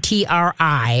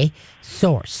 Nutri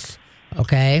source.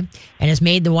 Okay, and it's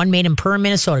the one made in Perham,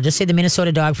 Minnesota. Just say the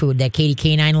Minnesota dog food that Katie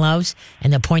Canine loves,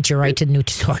 and they'll point you right to the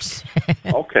Nutrisource.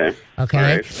 Okay.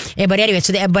 Okay. Right. But anyway,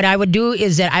 but I would do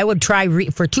is that I would try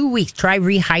for 2 weeks, try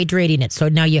rehydrating it. So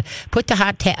now you put the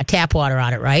hot tap water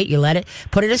on it, right? You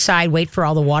put it aside, wait for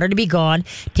all the water to be gone,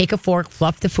 take a fork,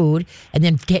 fluff the food, and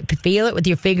then feel it with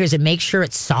your fingers and make sure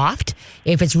it's soft.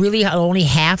 If it's really only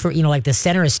half or, like the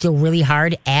center is still really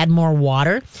hard, add more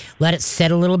water, let it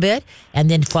set a little bit, and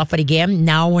then fluff it again.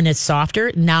 Now when it's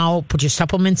softer, now put your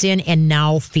supplements in and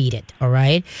now feed it, all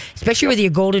right? Especially with your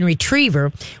golden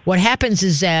retriever, what happens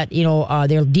is that,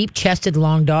 they're deep-chested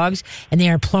long dogs, and they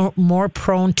are more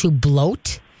prone to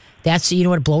bloat. That's, you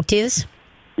know what bloat is?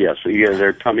 Yeah, so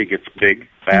their tummy gets big,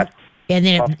 fat, and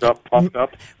then puffed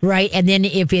up. Right, and then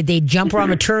if they jump wrong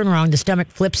or turn wrong, the stomach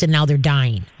flips, and now they're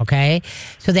dying, okay?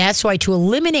 So that's why to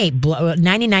eliminate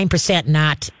 99%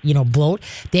 not, bloat,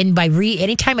 then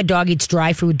anytime a dog eats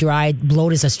dry food,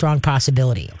 bloat is a strong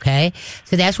possibility, okay?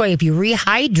 So that's why if you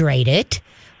rehydrate it,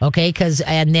 okay,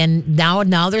 and then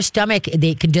now their stomach,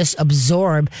 they can just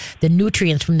absorb the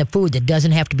nutrients from the food that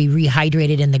doesn't have to be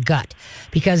rehydrated in the gut.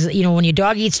 Because, when your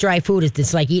dog eats dry food,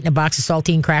 it's like eating a box of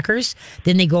saltine crackers.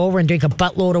 Then they go over and drink a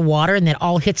buttload of water, and that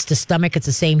all hits the stomach at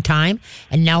the same time.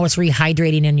 And now it's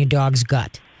rehydrating in your dog's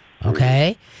gut.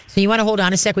 Okay? So you want to hold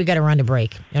on a sec? We got to run to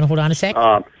break. You want to hold on a sec?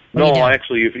 No,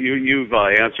 actually, you've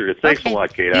answered it. Thanks a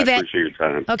lot, Kate. I appreciate your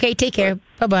time. Okay, take care.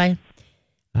 Bye-bye.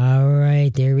 All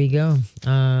right, there we go.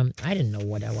 I didn't know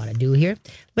what I want to do here.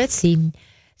 Let's see.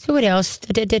 So what else?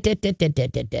 Okay,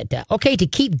 to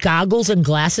keep goggles and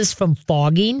glasses from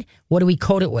fogging, what do we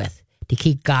coat it with? To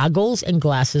keep goggles and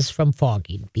glasses from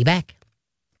fogging. Be back.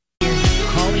 You're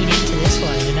calling into this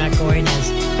one. You're not going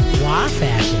as law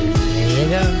fashion. There you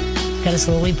go. Kind of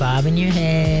slowly bobbing your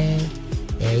head.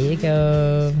 There you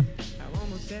go.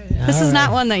 This is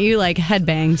not one that you like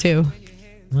headbang to.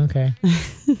 Okay.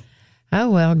 Oh,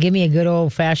 well, give me a good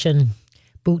old-fashioned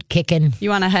boot-kicking. You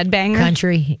want a headbanger?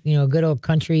 Country, good old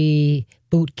country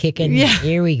boot-kicking. Yeah.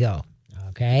 Here we go.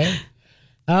 Okay.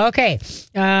 Okay.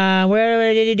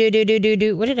 Where did I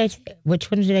do? What did I say?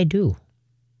 Which ones did I do?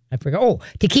 I forgot. Oh,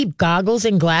 to keep goggles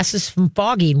and glasses from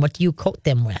fogging, what do you coat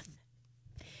them with?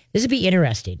 This would be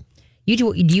interesting.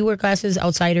 Do you wear glasses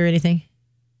outside or anything?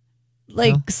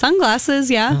 Like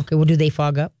sunglasses, yeah. Okay, well, do they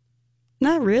fog up?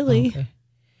 Not really. Okay.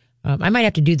 I might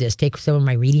have to do this. Take some of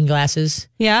my reading glasses.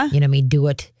 Yeah. Do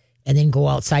it and then go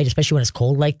outside, especially when it's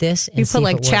cold like this. And you put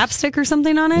like chapstick or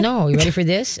something on it? No. You ready for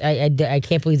this? I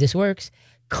can't believe this works.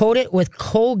 coat it with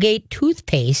Colgate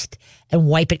toothpaste, and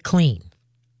wipe it clean.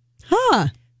 Huh.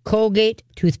 Colgate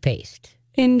toothpaste.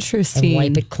 Interesting. And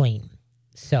wipe it clean.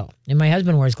 So, and my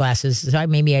husband wears glasses, so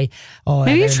maybe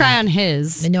you try on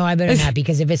his. No, I better not,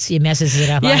 because if it messes it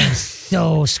up, I am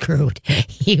so screwed.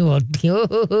 He would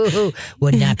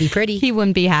not be pretty. He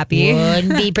wouldn't be happy.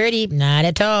 Wouldn't be pretty, not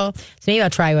at all. So maybe I'll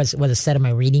try with a set of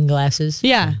my reading glasses.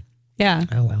 Yeah. Yeah.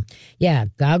 Oh, well. Yeah,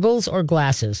 goggles or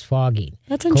glasses, fogging.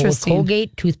 That's interesting.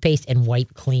 Colgate toothpaste and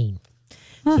wipe clean.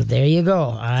 Huh. So there you go.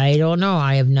 I don't know.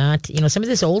 I have not, some of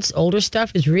this older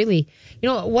stuff is really,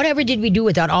 whatever did we do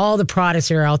without all the products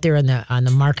that are out there on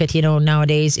the market,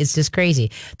 nowadays? It's just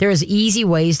crazy. There's easy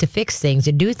ways to fix things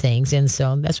and do things. And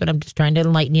so that's what I'm just trying to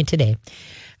enlighten you today.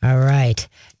 All right.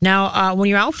 Now, when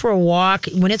you're out for a walk,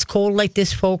 when it's cold like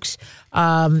this, folks,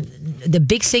 the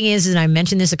big thing is, and I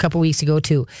mentioned this a couple weeks ago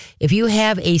too, if you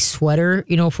have a sweater,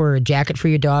 for a jacket for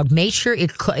your dog, make sure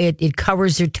it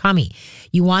covers their tummy.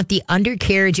 You want the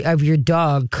undercarriage of your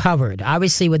dog covered.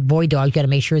 Obviously, with boy dogs, you got to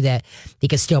make sure that they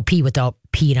can still pee without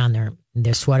peeing on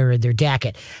their sweater or their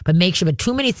jacket. But make sure, but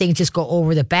too many things just go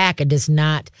over the back and does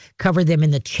not cover them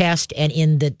in the chest and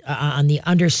in the on the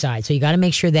underside. So you got to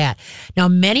make sure that. Now,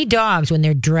 many dogs, when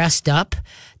they're dressed up,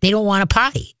 they don't want to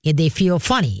potty. They feel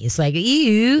funny. It's like,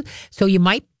 ew. So you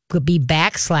might be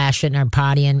backslashing or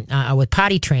pottying with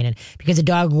potty training, because the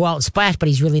dog will go out and splash, but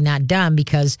he's really not done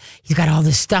because he's got all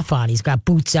this stuff on. He's got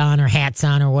boots on or hats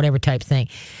on or whatever type thing.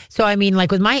 So, like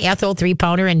with my Ethel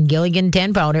 3-pounder and Gilligan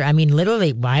 10-pounder,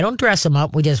 literally, I don't dress them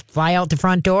up. We just fly out the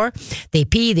front door. They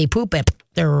pee, they poop, and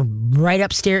they're right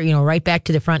upstairs, right back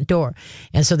to the front door.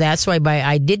 And so that's why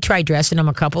I did try dressing them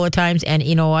a couple of times, and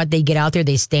you know what? They get out there,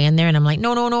 they stand there, and I'm like,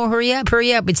 no, hurry up.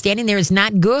 But standing there is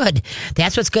not good.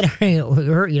 That's what's going to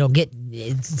hurt,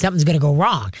 something's going to go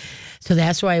wrong. So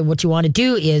that's why what you want to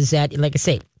do is that, like I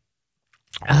say,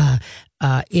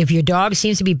 if your dog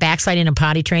seems to be backsliding in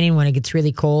potty training when it gets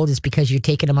really cold, it's because you're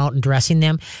taking them out and dressing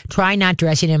them. Try not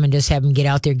dressing them and just have them get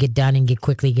out there, get done, and get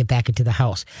back into the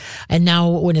house. And now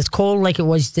when it's cold like it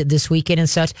was this weekend and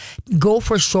such, go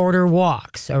for shorter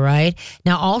walks, all right?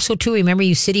 Now also, too, remember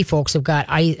you city folks have got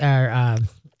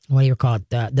what do you call it?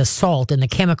 The salt and the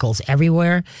chemicals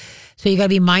everywhere. So you got to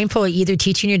be mindful of either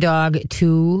teaching your dog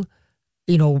to,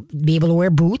 be able to wear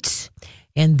boots.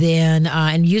 And then,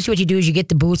 and usually what you do is you get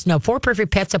the boots. Now, 4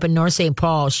 Perfect Pets up in North St.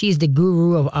 Paul, she's the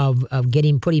guru of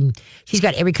she's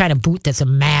got every kind of boot that's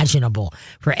imaginable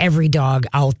for every dog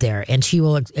out there. And she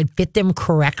will fit them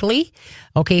correctly,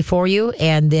 for you.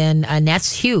 And then, and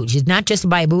that's huge. It's not just to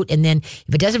buy a boot. And then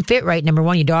if it doesn't fit right, number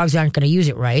one, your dogs aren't going to use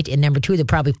it right. And number two, they'll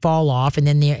probably fall off. And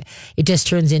then it just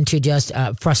turns into just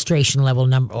frustration level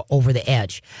over the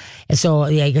edge. And so,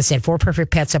 like I said, 4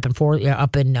 Perfect Pets up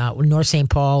in North St.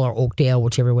 Paul or Oakdale,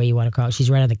 whichever way you want to call it.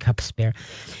 She's right on the cup spare.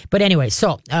 But anyway,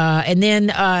 so, and then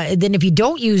if you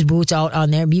don't use boots out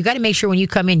on there, you got to make sure when you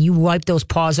come in, you wipe those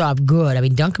paws off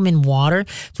good. Dunk them in water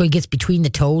so it gets between the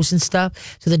toes and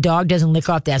stuff. So the dog doesn't lick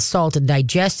off that salt and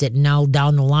digest it. And now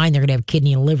down the line, they're going to have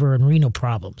kidney and liver and renal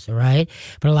problems. All right.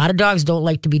 But a lot of dogs don't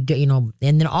like to be, and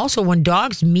then also when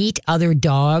dogs meet other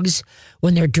dogs,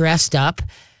 when they're dressed up,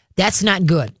 that's not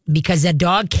good, because that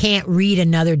dog can't read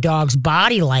another dog's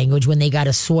body language when they got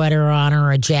a sweater on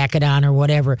or a jacket on or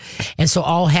whatever. And so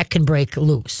all heck can break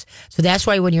loose. So that's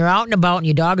why when you're out and about and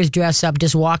your dog is dressed up,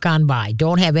 just walk on by.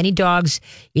 Don't have any dogs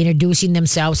introducing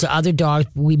themselves to other dogs,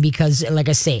 because, like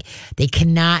I say, they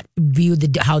cannot view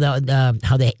how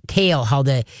the tail, how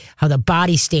the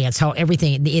body stance, how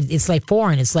everything. It's like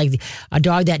foreign. It's like a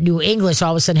dog that knew English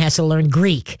all of a sudden has to learn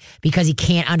Greek because he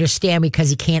can't understand, because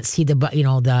he can't see the body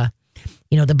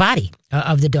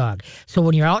of the dog. So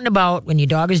when you're out and about, when your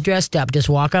dog is dressed up, just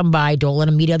walk on by. Don't let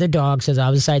them meet other dogs, because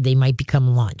obviously they might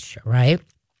become lunch. All right.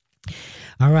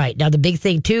 All right. Now, the big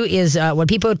thing, too, is when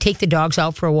people take the dogs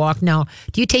out for a walk. Now,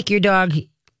 do you take your dog?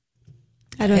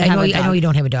 I know you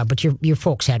don't have a dog, but your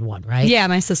folks had one, right? Yeah,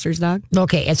 my sister's dog.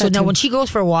 Okay. And so now when she goes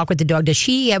for a walk with the dog, does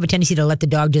she have a tendency to let the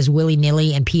dog just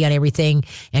willy-nilly and pee on everything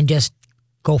and just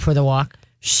go for the walk?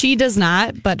 She does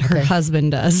not, but her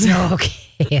husband does.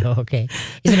 Okay.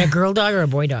 Is it a girl dog or a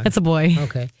boy dog? It's a boy.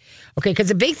 Okay, because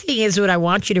the big thing is what I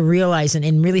want you to realize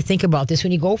and really think about this.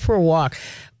 When you go for a walk,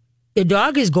 the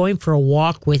dog is going for a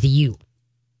walk with you.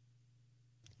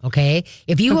 Okay?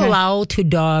 If you allow the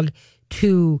dog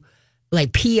to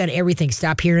pee on everything,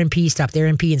 stop here and pee, stop there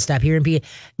and pee, and stop here and pee,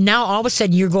 now all of a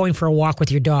sudden you're going for a walk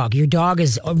with your dog. Your dog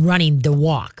is running the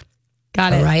walk.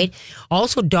 Got it. All right.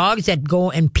 Also, dogs that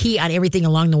go and pee on everything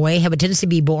along the way have a tendency to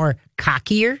be more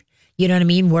cockier You know what I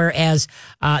mean? Whereas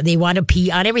they want to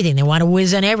pee on everything. They want to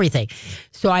whiz on everything.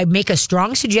 So I make a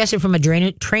strong suggestion from a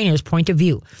trainer's point of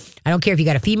view. I don't care if you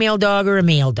got a female dog or a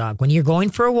male dog. When you're going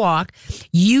for a walk,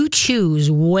 you choose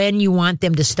when you want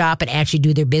them to stop and actually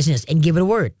do their business and give it a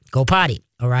word. Go potty.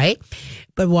 All right?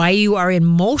 But while you are in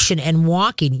motion and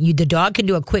walking, the dog can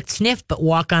do a quick sniff, but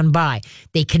walk on by.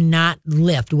 They cannot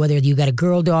lift, whether you got a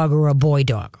girl dog or a boy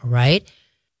dog. All right?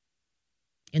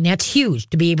 And that's huge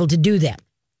to be able to do that.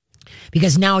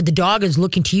 Because now the dog is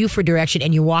looking to you for direction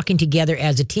and you're walking together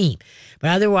as a team. But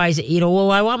otherwise,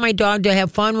 well, I want my dog to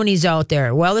have fun when he's out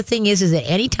there. Well, the thing is that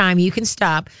anytime you can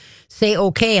stop, say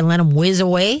okay, and let him whiz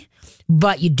away.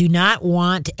 But you do not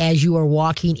want, as you are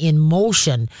walking in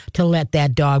motion, to let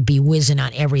that dog be whizzing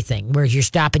on everything. Whereas you're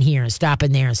stopping here and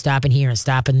stopping there and stopping here and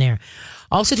stopping there.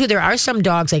 Also, too, there are some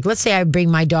dogs, like let's say I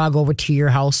bring my dog over to your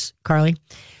house, Carly.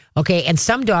 Okay, and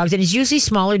some dogs, and it's usually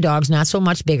smaller dogs, not so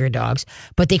much bigger dogs,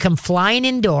 but they come flying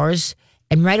indoors,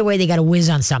 and right away they got to whiz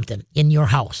on something in your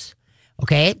house.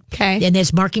 Okay? Okay. And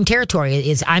it's marking territory.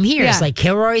 It's I'm here. Yeah. It's like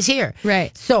Kilroy's here.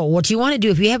 Right. So what you want to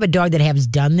do, if you have a dog that has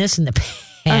done this in the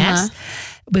past,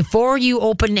 before you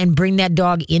open and bring that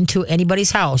dog into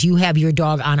anybody's house, you have your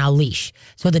dog on a leash.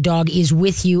 So the dog is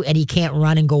with you and he can't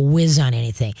run and go whiz on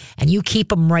anything. And you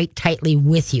keep him right tightly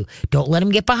with you. Don't let him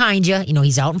get behind you. You know,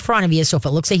 he's out in front of you. So if it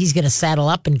looks like he's going to saddle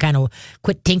up and kind of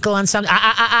quit tinkle on something,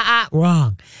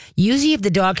 wrong. Usually if the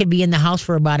dog could be in the house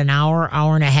for about an hour,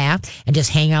 hour and a half and just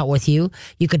hang out with you,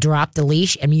 you could drop the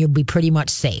leash and you'll be pretty much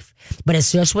safe. But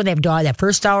it's just when that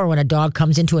first hour when a dog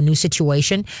comes into a new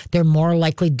situation, they're more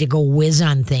likely to go whiz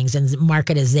on things and mark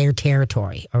it as their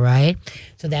territory. All right.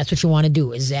 So that's what you want to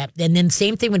do is that. And then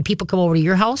same thing when people come over to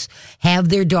your house, have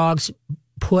their dogs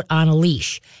put on a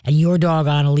leash and your dog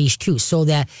on a leash too, so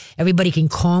that everybody can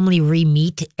calmly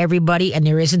re-meet everybody and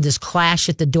there isn't this clash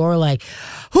at the door like,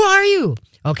 who are you?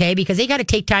 Okay, because they got to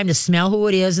take time to smell who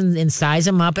it is and size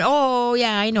them up. And, oh,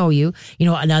 yeah, I know you. You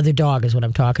know, another dog is what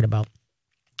I'm talking about.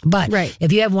 But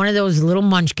if you have one of those little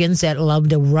munchkins that love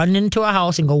to run into a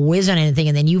house and go whiz on anything,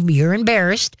 and then you're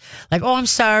embarrassed, like, oh, I'm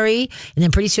sorry. And then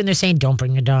pretty soon they're saying, don't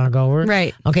bring your dog over.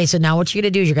 Right. Okay, so now what you're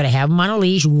going to do is you're going to have them on a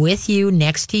leash with you,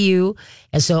 next to you,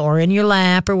 and so, or in your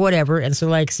lap or whatever. And so,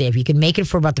 like, say, if you can make it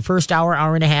for about the first hour,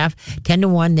 hour and a half, 10 to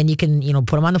 1, then you can,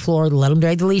 put them on the floor, let them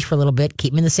drag the leash for a little bit,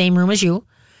 keep them in the same room as you.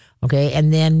 Okay,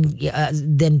 and then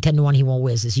 10 to 1, he won't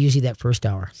whiz. It's usually that first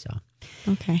hour, so.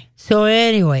 Okay. So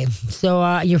anyway,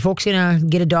 your folks gonna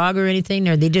get a dog or anything?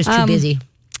 Or are they just too busy?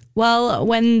 Well,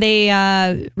 when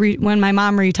when my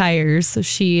mom retires,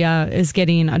 she is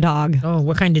getting a dog. Oh,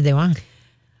 what kind do they want?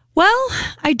 Well,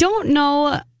 I don't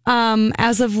know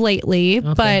as of lately,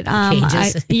 but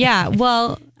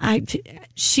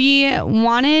she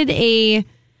wanted a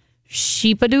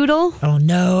sheepadoodle. Oh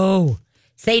no.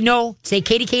 Say no. Say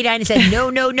Katie K. Dine and said no.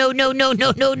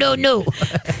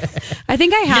 I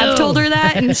think I have told her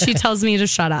that, and she tells me to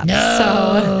shut up.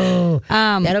 No.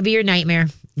 So that'll be your nightmare.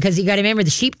 Because you got to remember, the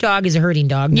sheepdog is a herding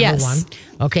dog, number one.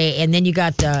 Okay, and then you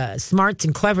got the smarts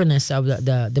and cleverness of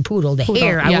the poodle. The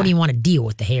hair, I wouldn't even want to deal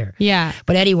with the hair. Yeah.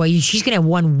 But anyway, she's going to have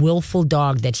one willful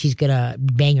dog that she's going to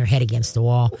bang her head against the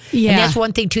wall. Yeah. And that's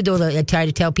one thing, too, though, that I try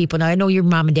to tell people. Now, I know your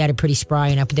mom and dad are pretty spry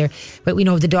and up there. But,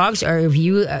 the dogs are, if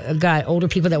you got older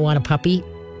people that want a puppy,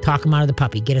 talk them out of the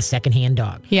puppy. Get a secondhand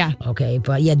dog. Yeah. Okay.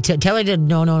 But yeah, tell her to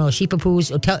no.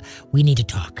 Sheepapoos. We need to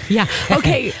talk. Yeah.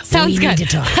 Okay. Sounds good. We need to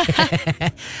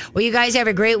talk. Well, you guys have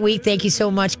a great week. Thank you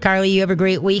so much, Carly. You have a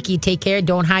great week. You take care.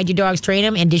 Don't hide your dogs. Train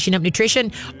them. And Dishing Up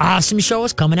Nutrition. Awesome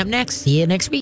shows coming up next. See you next week.